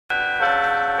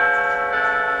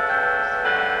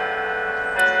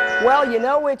Well, you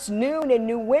know it's noon in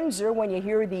New Windsor when you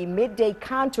hear the midday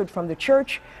concert from the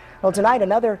church. Well, tonight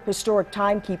another historic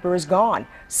timekeeper is gone.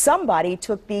 Somebody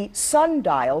took the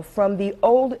Sundial from the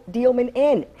old Dealman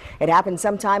Inn. It happened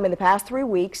sometime in the past 3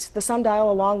 weeks. The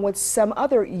Sundial, along with some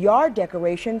other yard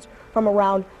decorations from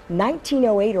around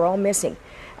 1908, are all missing.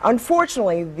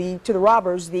 Unfortunately, to the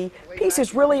robbers, the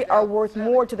pieces really are worth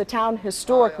more to the town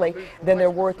historically than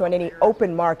they're worth on any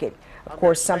open market. Of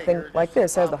course, something like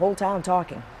this has the whole town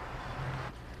talking.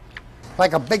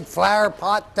 Like a big flower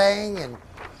pot thing and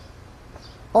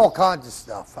all kinds of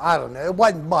stuff. I don't know. It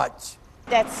wasn't much.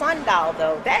 That sundial,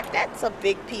 though, that's a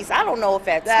big piece. I don't know if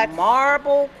that's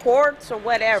marble, quartz, or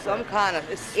whatever. Some kind of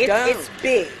stone. It's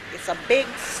big. It's a big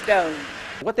stone.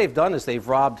 What they've done is they've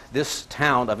robbed this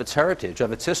town of its heritage,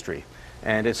 of its history.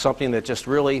 And it's something that just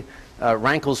really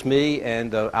rankles me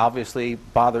and obviously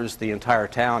bothers the entire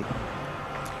town.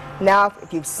 Now,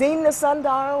 if you've seen the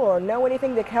sundial or know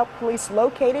anything that can help police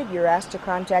locate it, you're asked to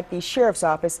contact the sheriff's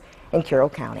office in Carroll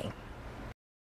County.